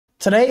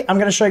Today, I'm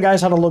going to show you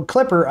guys how to load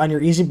Klipper on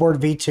your EZBoard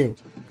V2.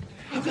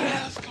 What the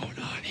hell's going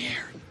on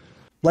here?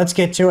 Let's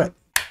get to it.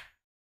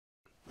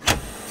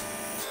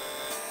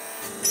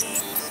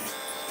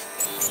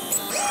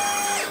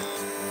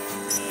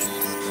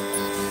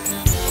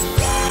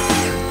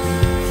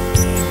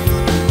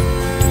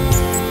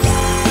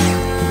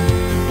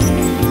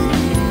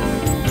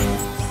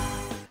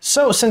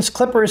 So since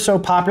Klipper is so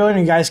popular and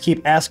you guys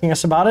keep asking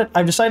us about it,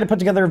 I've decided to put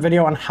together a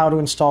video on how to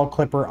install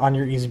Klipper on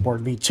your EZBoard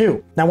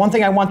V2. Now, one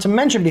thing I want to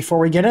mention before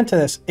we get into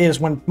this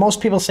is when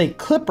most people say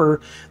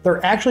Klipper,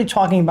 they're actually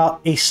talking about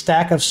a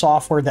stack of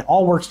software that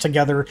all works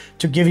together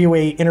to give you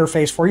an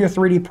interface for your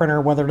 3D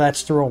printer, whether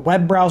that's through a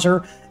web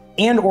browser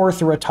and or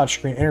through a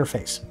touchscreen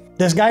interface.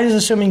 This guide is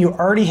assuming you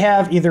already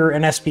have either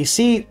an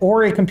SBC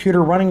or a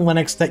computer running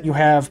Linux that you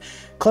have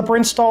Klipper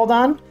installed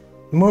on,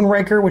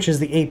 Moonraker, which is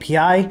the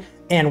API,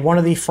 and one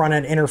of the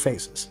front-end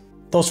interfaces.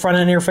 Those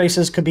front-end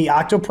interfaces could be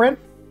Octoprint,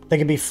 they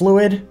could be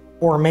Fluid,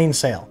 or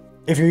Mainsail.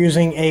 If you're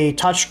using a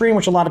touchscreen,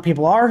 which a lot of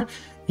people are,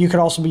 you could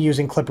also be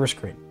using Klipper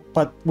Screen.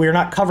 But we're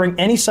not covering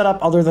any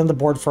setup other than the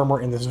board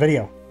firmware in this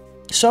video.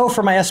 So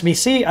for my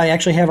SBC, I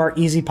actually have our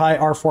EZPi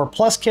R4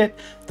 Plus kit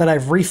that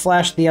I've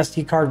reflashed the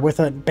SD card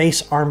with a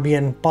base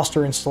Armbian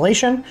Buster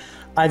installation.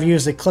 I've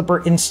used the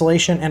Klipper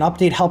installation and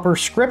update helper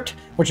script,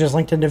 which is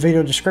linked in the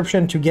video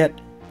description, to get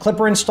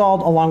Klipper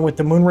installed along with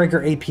the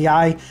Moonraker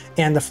API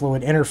and the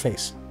Fluid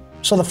interface.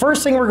 So the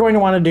first thing we're going to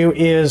want to do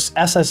is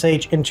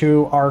SSH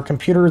into our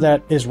computer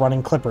that is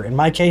running Klipper. In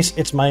my case,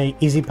 it's my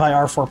EZPi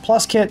R4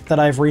 Plus kit that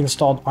I've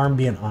reinstalled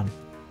Armbian on.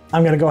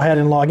 I'm going to go ahead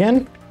and log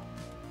in.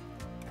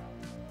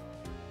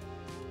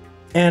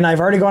 And I've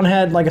already gone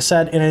ahead, like I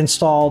said, and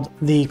installed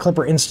the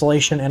Klipper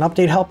installation and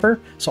update helper.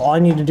 So all I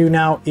need to do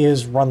now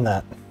is run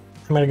that.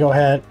 I'm going to go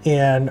ahead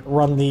and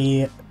run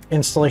the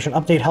installation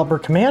update helper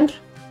command.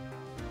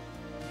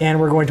 And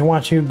we're going to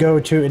want to go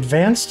to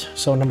advanced,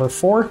 so number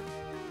 4.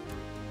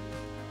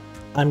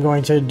 I'm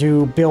going to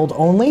do build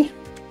only.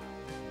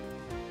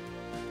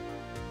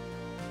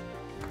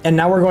 And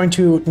now we're going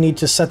to need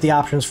to set the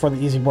options for the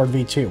EZBoard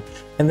V2.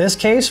 In this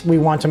case, we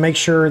want to make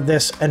sure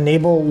this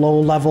enable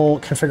low-level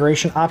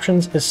configuration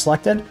options is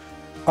selected.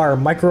 Our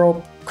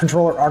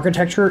microcontroller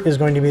architecture is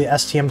going to be the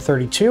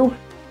STM32.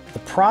 The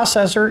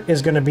processor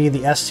is going to be the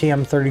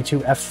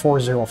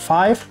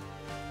STM32F405.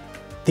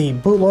 The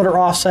bootloader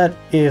offset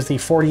is the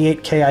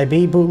 48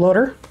 KIB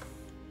bootloader.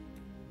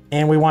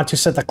 And we want to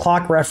set the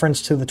clock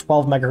reference to the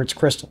 12 megahertz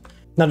crystal.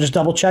 Now just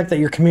double check that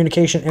your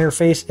communication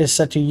interface is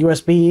set to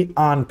USB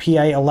on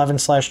PA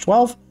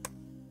 11/12.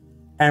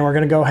 And we're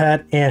going to go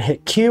ahead and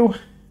hit Q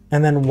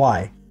and then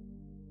Y.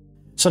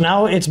 So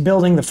now it's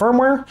building the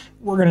firmware.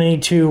 We're going to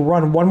need to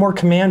run one more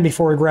command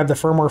before we grab the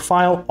firmware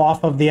file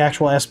off of the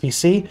actual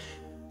SBC.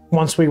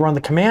 Once we run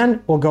the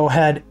command, we'll go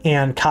ahead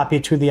and copy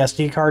it to the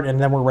SD card, and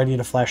then we're ready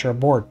to flash our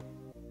board.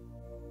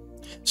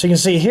 So you can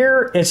see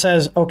here, it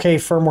says, okay,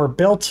 firmware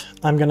built.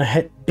 I'm gonna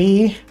hit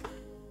B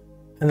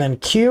and then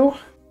Q.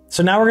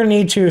 So now we're gonna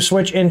need to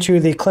switch into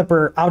the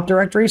Klipper out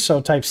directory.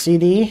 So type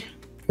CD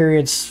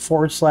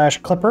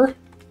 /Klipper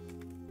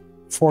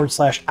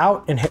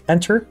 /out and hit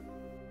enter.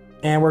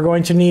 And we're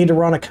going to need to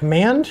run a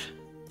command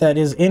that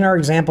is in our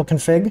example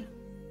config.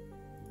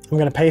 I'm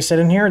going to paste it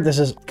in here.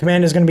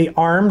 Command is going to be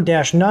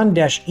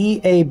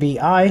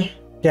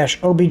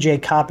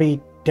arm-none-eabi-obj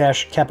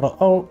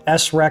copy-O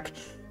srec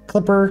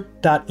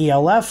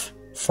klipper.elf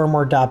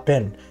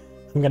firmware.bin.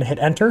 I'm going to hit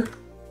enter.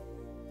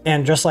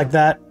 And just like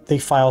that, the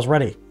file's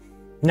ready.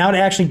 Now to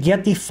actually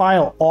get the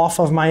file off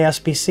of my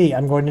SBC,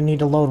 I'm going to need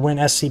to load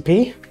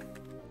WinSCP.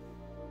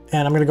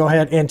 And I'm going to go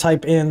ahead and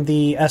type in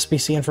the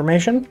SBC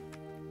information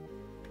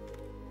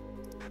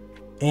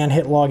and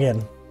hit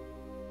login.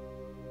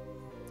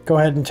 Go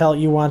ahead and tell it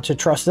you want to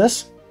trust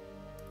this.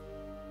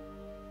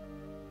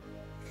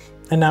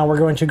 And now we're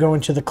going to go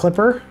into the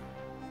Klipper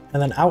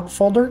and then out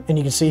folder. And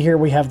you can see here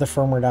we have the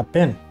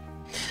firmware.bin.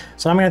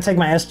 So I'm going to take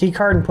my SD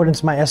card and put it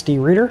into my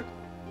SD reader.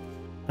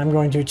 I'm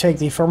going to take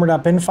the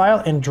firmware.bin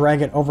file and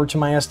drag it over to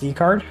my SD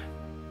card.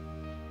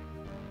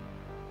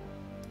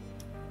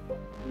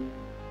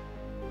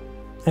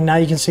 And now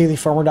you can see the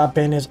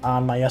firmware.bin is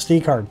on my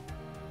SD card.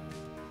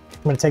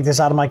 I'm going to take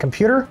this out of my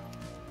computer.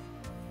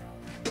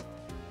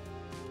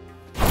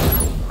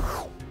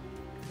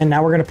 And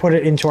now we're going to put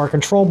it into our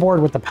control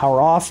board with the power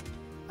off.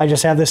 I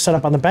just have this set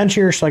up on the bench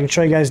here so I can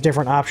show you guys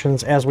different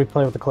options as we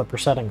play with the Klipper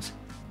settings.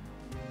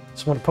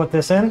 So I'm going to put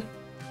this in.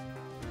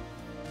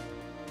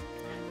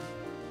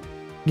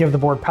 Give the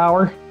board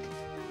power.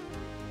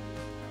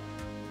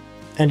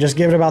 And just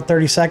give it about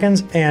 30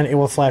 seconds and it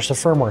will flash the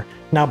firmware.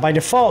 Now by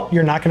default,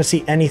 you're not going to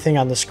see anything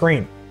on the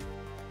screen.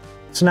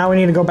 So now we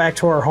need to go back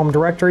to our home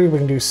directory. We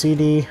can do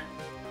CD,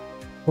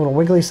 little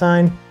wiggly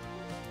sign.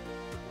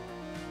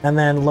 And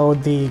then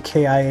load the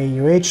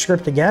KIAUH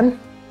script again.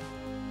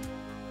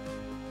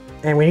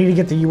 And we need to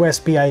get the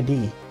USB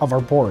ID of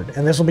our board.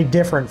 And this will be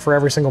different for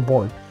every single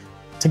board.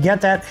 To get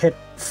that, hit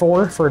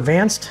 4 for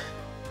advanced,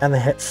 and then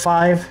hit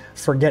 5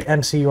 for get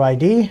MCU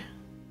ID,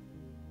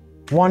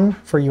 1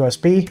 for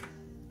USB,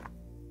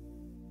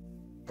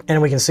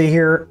 And we can see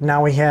here,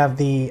 now we have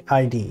the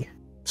ID.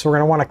 So we're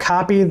going to want to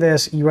copy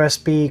this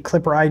USB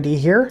Klipper ID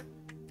here.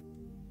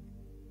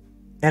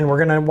 And we're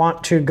going to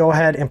want to go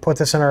ahead and put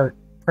this in our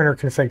printer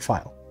config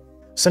file.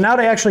 So now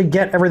to actually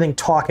get everything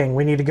talking,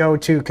 we need to go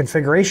to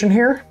configuration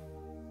here,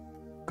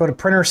 go to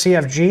printer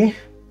CFG,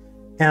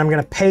 and I'm going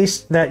to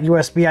paste that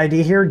USB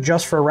ID here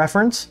just for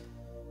reference.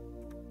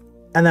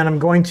 And then I'm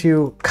going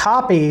to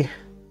copy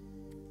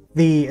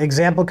the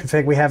example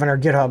config we have in our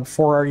GitHub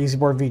for our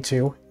EZBoard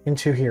V2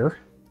 into here.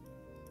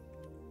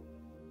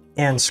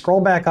 And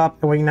scroll back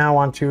up, and we now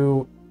want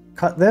to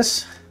cut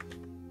this.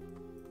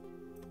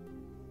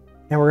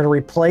 And we're going to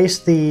replace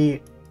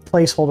the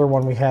placeholder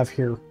one we have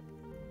here.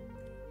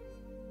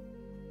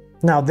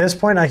 Now at this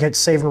point, I hit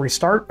save and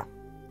restart.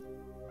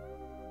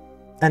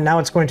 And now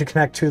it's going to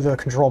connect to the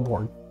control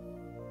board.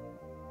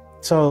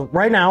 So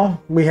right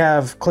now we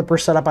have Klipper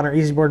set up on our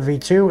EZBoard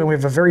V2, and we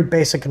have a very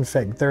basic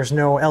config. There's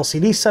no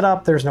LCD set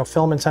up, there's no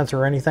filament sensor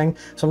or anything.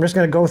 So I'm just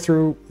going to go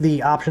through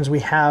the options we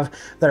have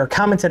that are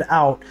commented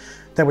out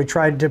that we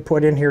tried to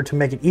put in here to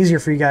make it easier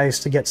for you guys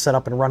to get set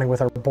up and running with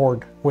our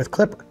board with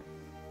Klipper.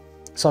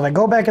 So if I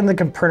go back in the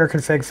printer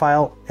config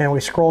file and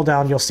we scroll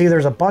down, you'll see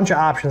there's a bunch of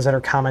options that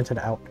are commented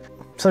out.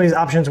 Some of these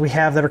options we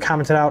have that are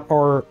commented out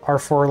are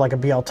for like a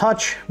BL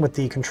Touch with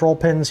the control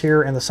pins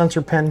here and the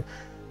sensor pin.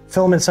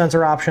 Filament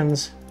sensor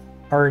options,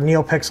 our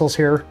NeoPixels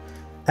here,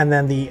 and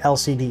then the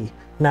LCD.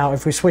 Now,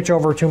 if we switch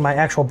over to my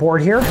actual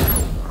board here,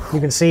 you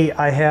can see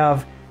I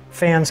have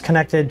fans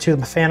connected to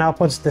the fan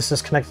outputs. This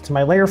is connected to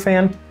my layer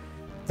fan.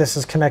 This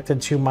is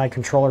connected to my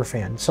controller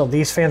fan. So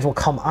these fans will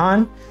come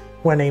on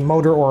when a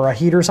motor or a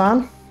heater's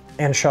on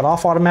and shut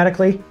off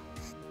automatically.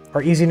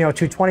 Our EasyNeo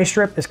 220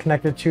 strip is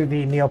connected to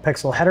the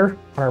NeoPixel header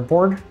on our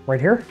board right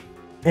here.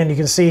 And you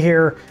can see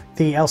here,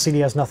 the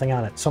LCD has nothing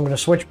on it. So I'm going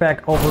to switch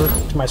back over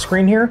to my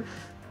screen here.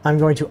 I'm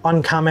going to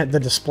uncomment the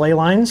display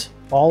lines.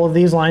 All of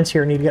these lines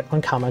here need to get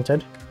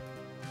uncommented.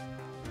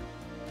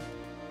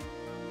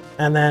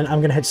 And then I'm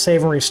going to hit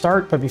save and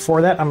restart. But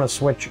before that, I'm going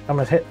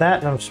to hit that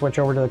and I'm going to switch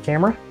over to the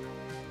camera.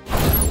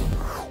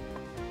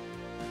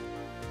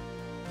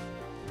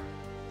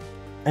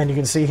 And you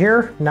can see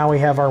here, now we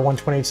have our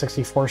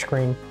 128/64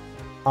 screen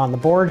on the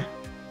board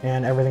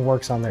and everything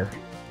works on there.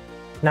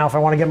 Now, if I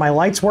want to get my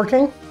lights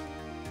working,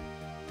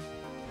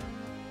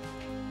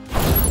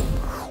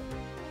 I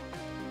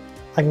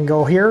can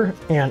go here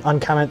and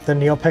uncomment the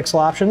NeoPixel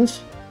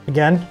options.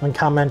 Again,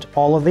 uncomment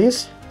all of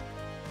these.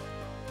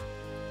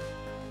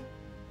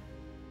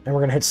 And we're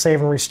going to hit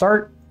save and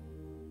restart.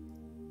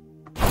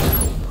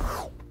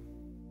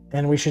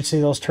 And we should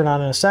see those turn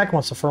on in a sec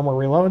once the firmware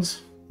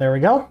reloads. There we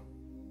go.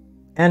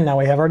 And now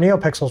we have our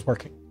NeoPixels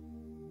working.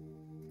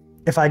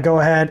 If I go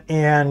ahead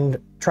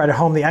and try to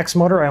home the X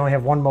motor, I only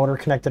have one motor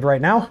connected right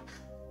now.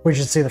 We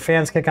should see the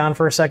fans kick on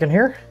for a second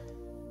here.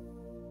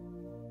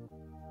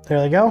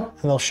 There they go,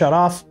 and they'll shut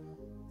off.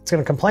 It's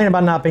going to complain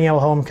about not being able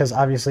to home because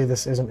obviously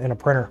this isn't in a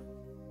printer.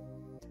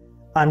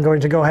 I'm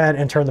going to go ahead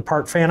and turn the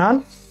part fan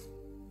on.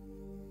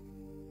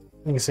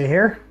 You can see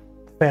here,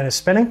 the fan is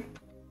spinning.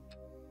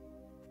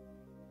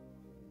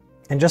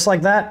 And just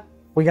like that,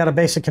 we got a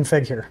basic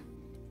config here.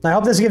 I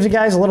hope this gives you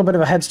guys a little bit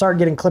of a head start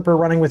getting Klipper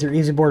running with your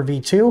EZBoard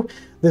V2.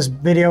 This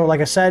video,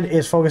 like I said,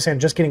 is focusing on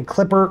just getting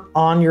Klipper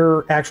on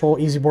your actual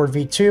EZBoard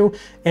V2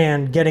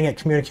 and getting it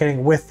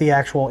communicating with the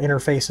actual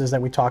interfaces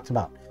that we talked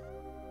about.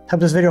 Hope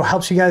this video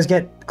helps you guys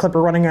get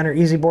Klipper running on your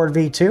EZBoard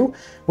V2.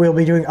 We'll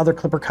be doing other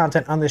Klipper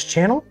content on this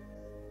channel.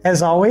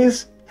 As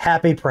always,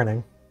 happy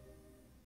printing.